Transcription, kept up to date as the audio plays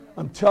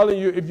I'm telling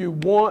you, if you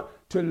want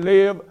to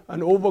live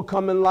an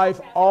overcoming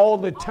life all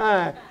the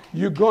time,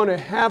 you're going to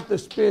have to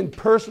spend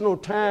personal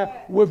time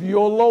with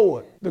your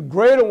Lord. The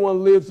greater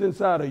one lives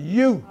inside of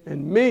you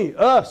and me,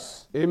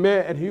 us.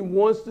 Amen. And he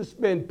wants to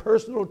spend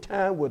personal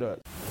time with us.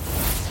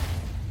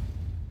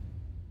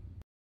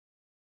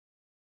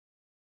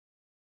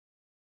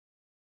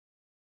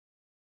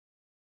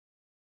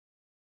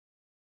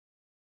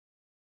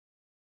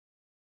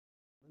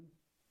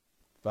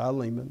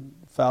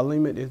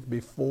 Philemon is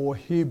before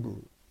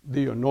Hebrew,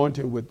 the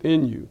anointing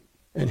within you.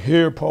 And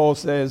here Paul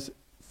says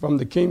from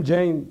the King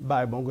James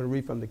Bible, I'm going to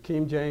read from the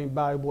King James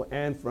Bible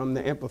and from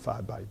the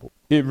Amplified Bible.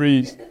 It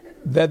reads,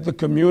 that the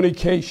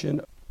communication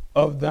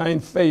of thine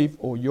faith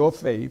or your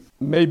faith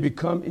may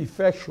become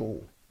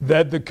effectual.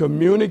 That the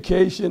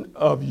communication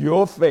of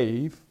your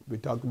faith, we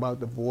talked about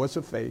the voice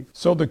of faith.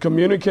 So the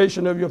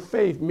communication of your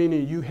faith,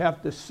 meaning you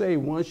have to say,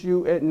 once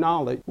you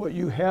acknowledge what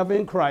you have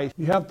in Christ,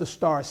 you have to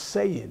start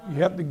saying. You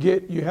have to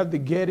get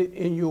it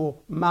in your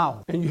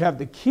mouth, and you have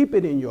to keep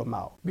it in your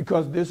mouth,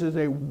 because this is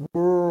a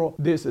world,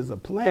 this is a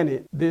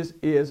planet, this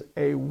is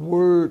a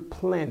word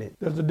planet.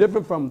 There's a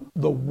difference from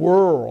the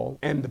world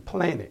and the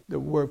planet. The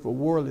word for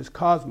world is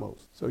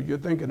cosmos. So you're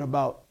thinking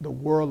about the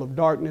world of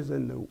darkness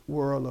and the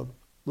world of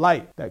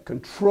light that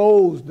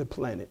controls the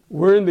planet.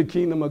 We're in the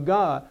kingdom of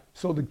God.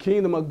 So the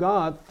kingdom of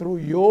God, through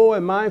your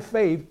and my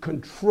faith,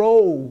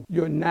 control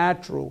your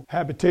natural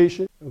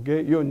habitation,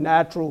 okay, your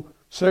natural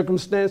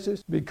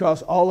circumstances,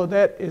 because all of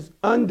that is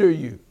under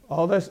you.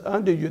 All that's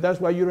under you.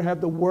 That's why you don't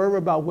have to worry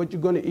about what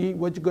you're going to eat,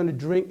 what you're going to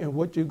drink, and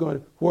what you're going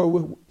to,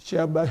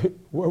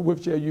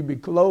 wherewith shall you be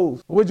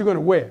clothed, what you're going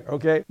to wear,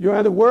 okay? You don't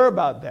have to worry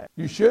about that.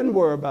 You shouldn't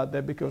worry about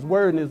that, because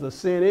worrying is a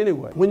sin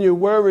anyway. When you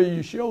worry,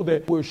 you show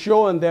that we're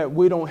showing that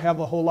we don't have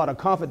a whole lot of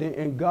confidence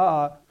in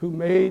God who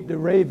made the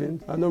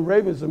ravens. I know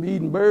ravens are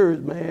eating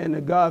birds, man,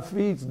 and God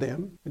feeds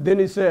them. And then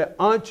he said,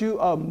 aren't you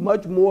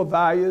much more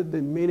valuable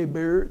than many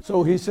birds?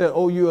 So he said,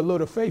 oh, you a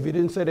little faith. He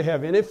didn't say they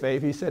have any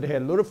faith. He said they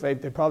had little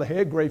faith. They probably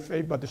had great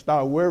faith, but they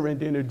start worrying,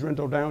 then it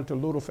dwindled down to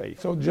little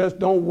faith. So just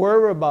don't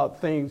worry about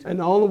things. And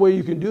the only way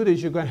you can do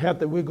this,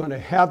 we're going to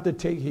have to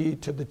take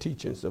heed to the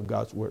teachings of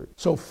God's word.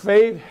 So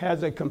faith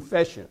has a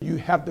confession. You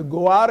have to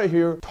go out of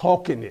here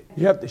talking it.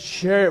 You have to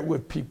share it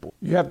with people.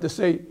 You have to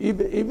say,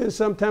 even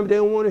sometimes they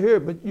don't want to hear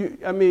it, but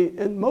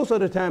and most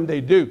of the time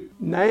they do.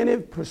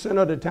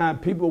 90% of the time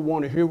people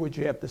want to hear what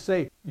you have to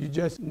say. You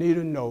just need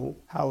to know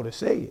how to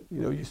say it.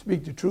 You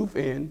speak the truth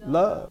in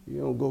love.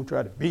 You don't go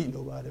try to beat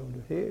nobody over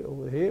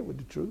the head with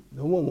the truth.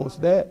 No one wants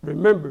that.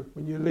 Remember,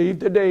 when you leave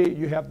today,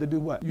 you have to do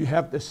what? You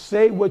have to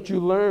say what you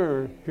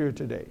learned here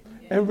today.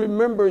 And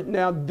remember,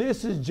 now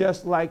this is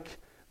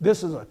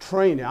a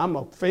training. I'm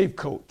a faith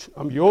coach.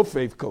 I'm your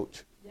faith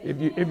coach.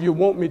 If you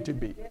want me to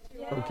be,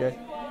 okay?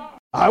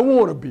 I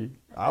want to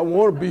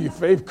be a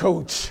faith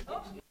coach.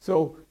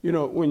 So,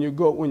 when you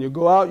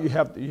go out, you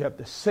have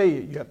to say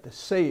it. You have to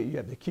say it. You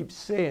have to keep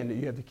saying it.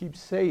 You have to keep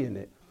saying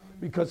it,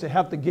 because it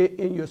have to get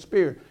in your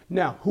spirit.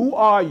 Now, who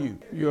are you?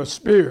 Your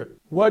spirit.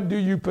 What do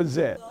you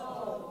possess?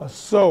 A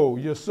soul.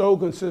 Your soul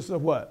consists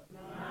of what?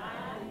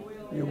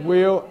 Your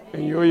will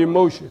and your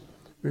emotion.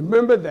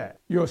 Remember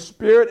that. Your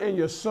spirit and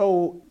your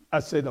soul,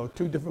 I said, are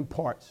two different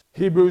parts.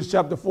 Hebrews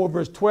chapter 4,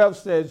 verse 12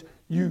 says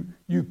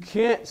you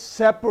can't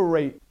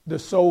separate the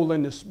soul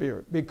and the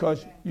spirit,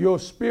 because your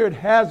spirit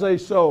has a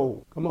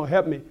soul. Come on,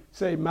 help me.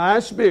 Say, my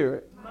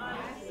spirit,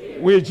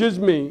 which is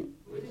me,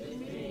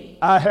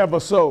 I have a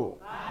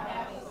soul.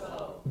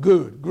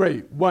 Good,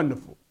 great,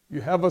 wonderful.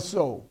 You have a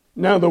soul.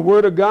 Now, the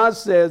Word of God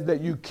says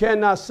that you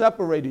cannot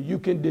separate it. You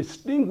can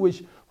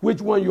distinguish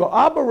which one you're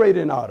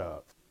operating out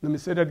of. Let me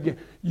say that again.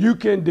 You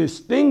can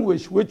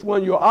distinguish which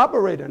one you're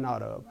operating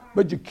out of,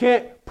 but you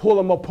can't pull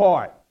them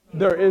apart.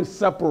 They're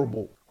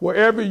inseparable.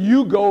 Wherever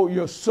you go,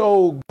 your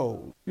soul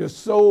goes. Your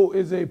soul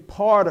is a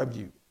part of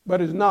you,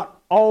 but it's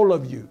not all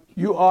of you.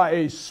 You are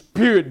a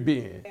spirit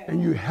being,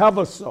 and you have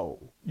a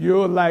soul.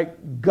 You're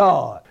like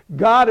God.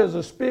 God is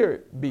a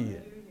spirit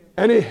being,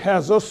 and it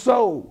has a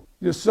soul.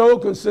 Your soul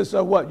consists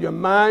of what? Your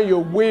mind,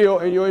 your will,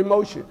 and your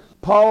emotion.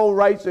 Paul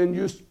writes, and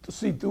you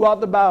see throughout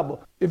the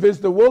Bible, if it's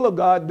the will of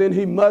God, then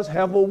he must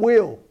have a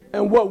will.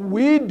 And what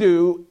we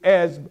do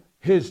as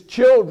his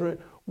children,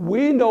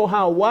 we know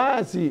how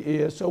wise he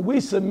is, so we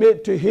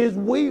submit to his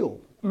will.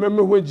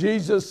 Remember when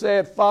Jesus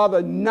said,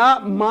 Father,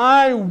 not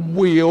my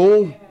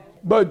will,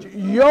 but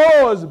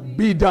yours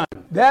be done.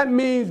 That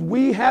means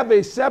we have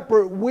a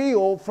separate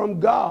will from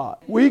God.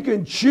 We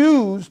can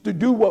choose to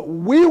do what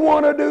we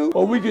want to do,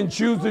 or we can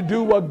choose to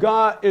do what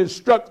God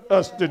instructs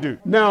us to do.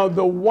 Now,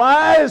 the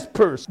wise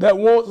person that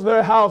wants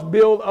their house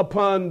built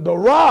upon the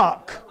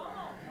rock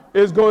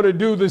is going to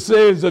do the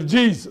sayings of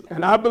Jesus.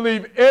 And I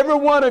believe every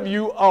one of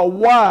you are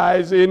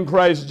wise in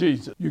Christ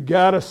Jesus. You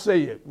got to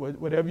say it.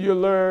 Whatever you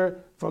learn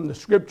from the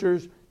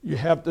scriptures, you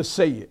have to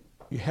say it.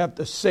 You have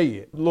to say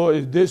it. Lord,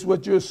 is this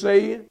what you're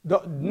saying?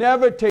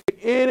 Never take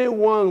any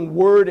one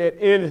word at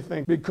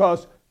anything,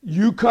 because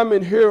you come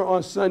in here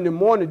on Sunday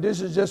morning. This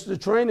is just the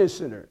training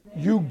center.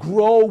 You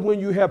grow when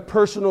you have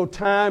personal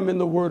time in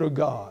the Word of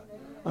God.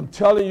 I'm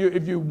telling you,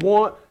 if you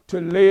want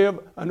to live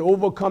an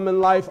overcoming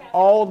life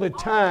all the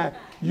time,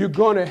 you're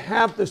going to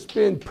have to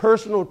spend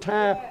personal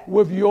time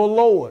with your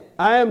Lord.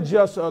 I am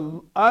just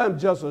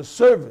a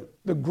servant.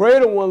 The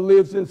greater one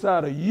lives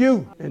inside of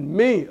you and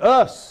me,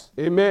 us.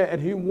 Amen.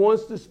 And he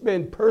wants to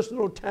spend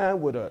personal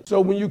time with us. So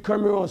when you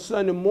come here on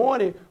Sunday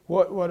morning,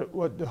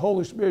 what the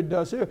Holy Spirit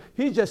does here,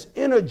 he just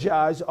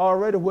energized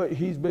already what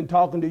he's been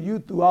talking to you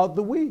throughout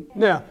the week.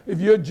 Now, if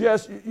you're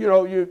just,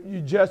 you're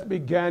just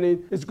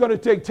beginning, it's going to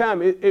take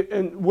time.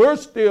 And we're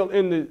still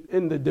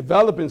in the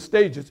developing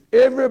stages.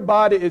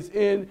 Everybody is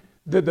in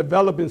the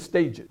developing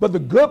stages. But the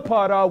good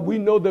part are we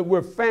know that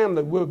we're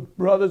family. We're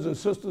brothers and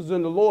sisters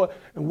in the Lord,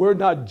 and we're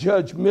not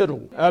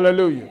judgmental.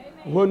 Hallelujah. Amen.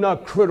 We're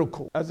not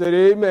critical. I said,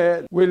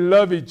 amen. We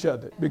love each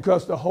other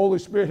because the Holy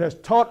Spirit has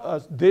taught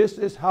us this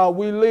is how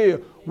we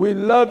live. We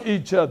love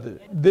each other.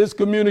 This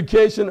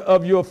communication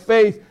of your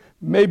faith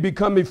may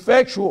become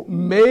effectual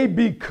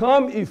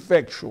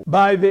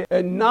by the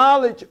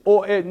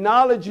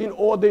acknowledging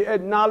or the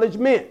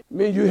acknowledgement. I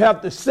mean, you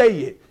have to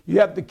say it.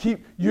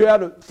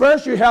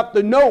 First you have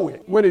to know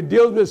it. When it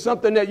deals with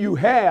something that you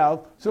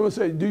have, someone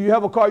says, do you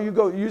have a car?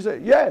 You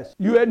say, yes.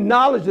 You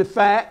acknowledge the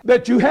fact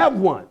that you have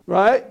one,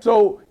 right?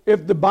 So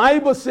if the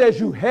Bible says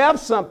you have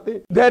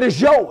something, that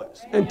is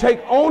yours, and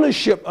take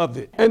ownership of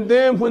it. And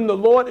then when the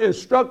Lord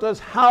instructs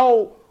us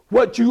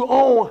what you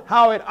own,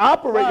 how it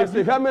operates.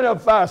 How many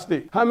have Fire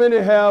Stick? How many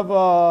have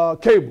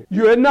cable?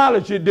 You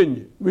acknowledge it, didn't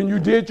you? When you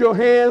did your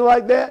hand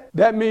like that,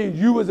 that means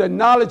you was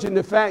acknowledging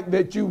the fact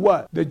that you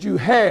what? That you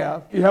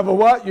have a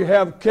what? You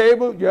have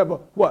cable, you have a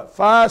what?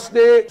 Fire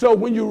Stick. So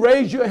when you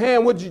raise your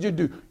hand, what did you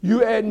do?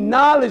 You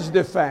acknowledge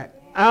the fact,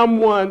 I'm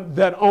one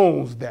that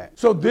owns that.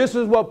 So this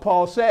is what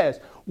Paul says.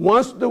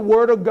 Once the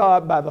word of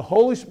God by the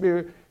Holy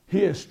Spirit,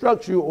 he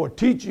instructs you or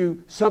teach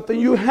you something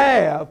you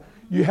have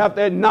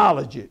to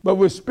acknowledge it. But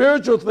with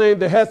spiritual things,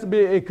 there has to be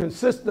a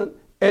consistent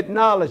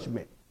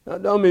acknowledgement. Now,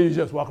 don't mean you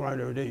just walk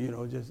around every day,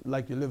 just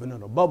like you're living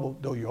in a bubble,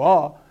 though you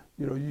are,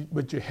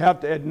 but you have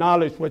to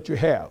acknowledge what you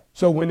have.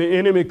 So when the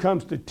enemy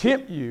comes to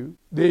tempt you,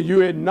 then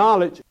you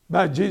acknowledge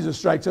by Jesus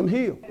strikes him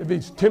healed. If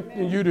he's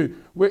tempting you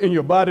in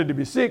your body to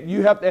be sick,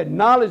 you have to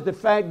acknowledge the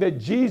fact that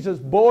Jesus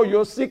bore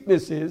your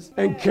sicknesses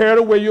and carried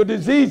away your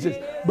diseases.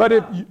 But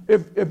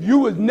if you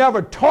was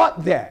never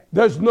taught that,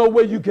 there's no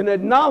way you can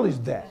acknowledge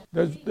that.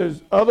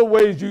 There's other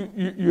ways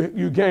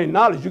you gain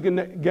knowledge. You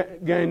can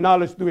gain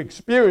knowledge through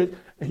experience,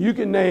 and you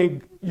can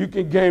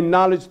gain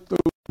knowledge through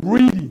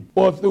reading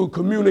or through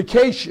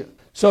communication.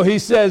 So he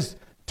says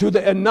to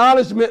the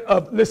acknowledgement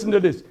of, listen to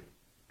this,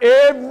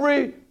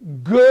 every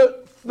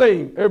good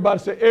thing. Everybody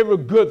say every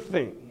good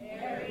thing.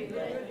 Every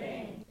good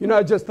thing.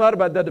 I just thought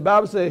about that. The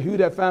Bible says, who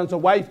that finds a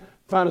wife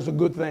finds a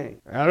good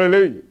thing.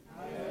 Hallelujah.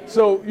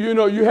 So,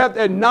 you have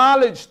to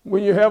acknowledge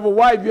when you have a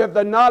wife, you have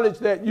to acknowledge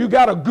that you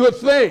got a good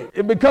thing.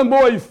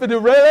 The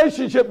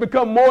relationship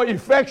become more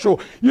effectual.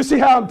 You see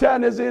how I'm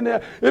tying this in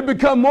there? It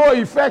become more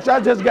effectual.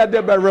 I just got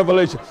that by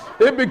revelation.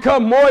 It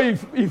become more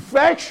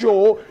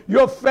effectual.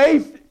 Your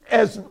faith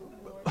as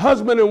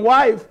husband and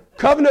wife,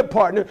 covenant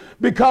partner,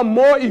 become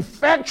more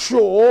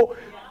effectual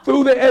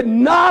through the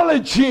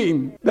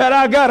acknowledging that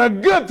I got a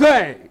good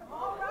thing.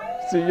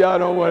 See, y'all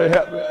don't want to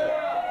help me.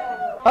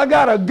 I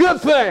got a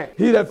good thing.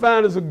 He that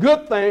finds a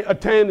good thing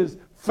attains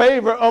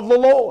favor of the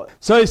Lord.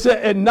 So he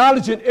said,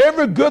 acknowledging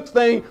every good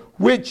thing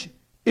which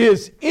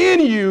is in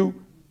you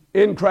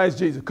in Christ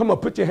Jesus. Come on,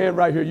 put your hand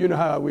right here. You know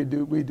how we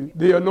do.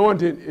 The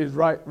anointing is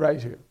right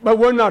here. But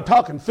we're not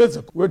talking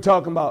physical. We're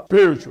talking about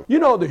spiritual.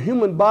 The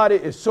human body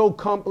is so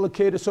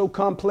complicated, so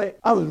complex.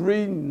 I was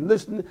reading,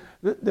 listening.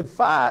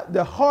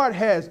 The heart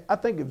has, I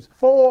think it's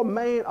 4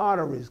 main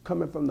arteries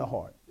coming from the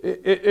heart.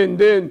 And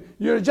then,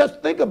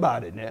 just think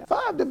about it now.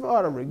 5 different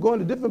arteries going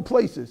to different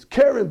places,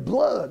 carrying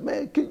blood,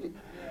 man.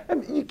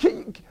 I'm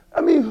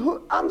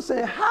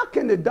saying, how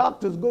can the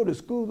doctors go to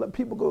school? Like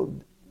people go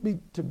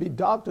to be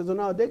doctors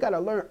and all, they got to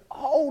learn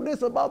all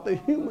this about the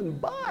human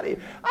body.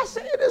 I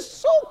said, it is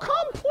so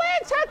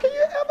complex. How can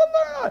you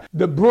ever learn?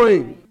 The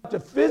brain,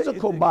 the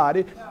physical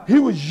body, he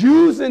was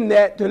using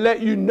that to let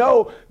you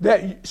know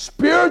that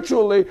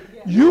spiritually,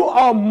 you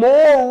are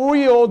more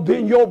real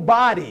than your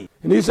body.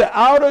 And he said,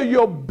 out of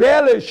your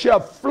belly shall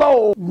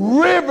flow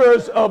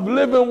rivers of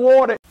living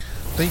water.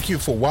 Thank you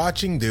for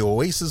watching the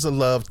Oasis of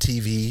Love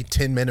TV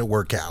 10-minute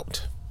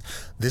workout.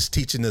 This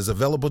teaching is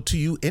available to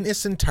you in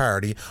its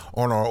entirety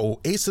on our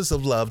Oasis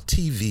of Love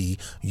TV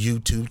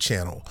YouTube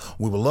channel.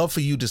 We would love for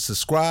you to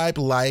subscribe,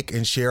 like,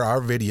 and share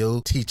our video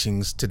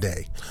teachings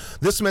today.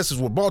 This message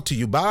was brought to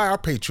you by our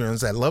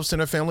patrons at Love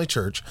Center Family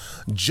Church,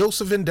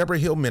 Joseph and Deborah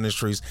Hill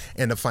Ministries,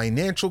 and the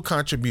financial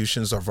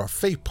contributions of our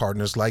faith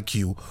partners like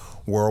you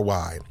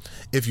worldwide.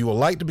 If you would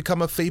like to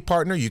become a faith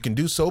partner, you can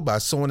do so by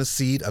sowing a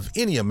seed of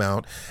any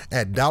amount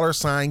at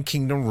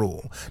 $Kingdom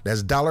Rule.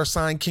 That's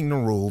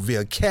 $Kingdom Rule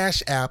via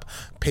Cash App,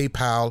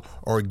 PayPal,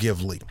 or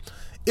Gively.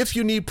 If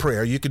you need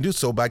prayer, you can do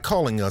so by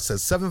calling us at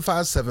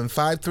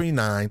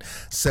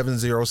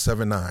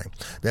 757-539-7079.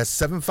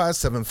 That's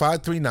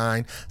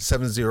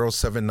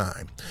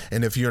 757-539-7079.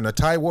 And if you're in the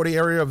Tidewater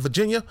area of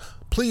Virginia,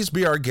 please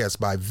be our guest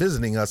by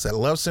visiting us at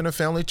Love Center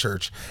Family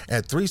Church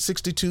at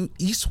 362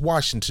 East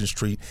Washington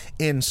Street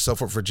in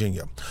Suffolk,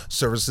 Virginia.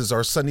 Services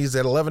are Sundays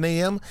at 11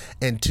 a.m.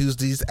 and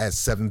Tuesdays at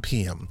 7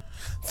 p.m.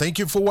 Thank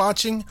you for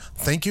watching.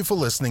 Thank you for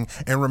listening.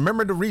 And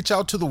remember to reach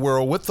out to the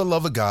world with the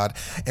love of God.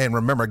 And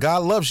remember,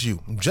 God loves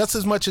you just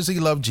as much as he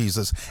loved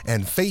Jesus.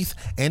 And faith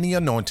and the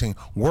anointing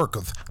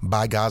worketh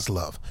by God's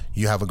love.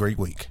 You have a great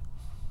week.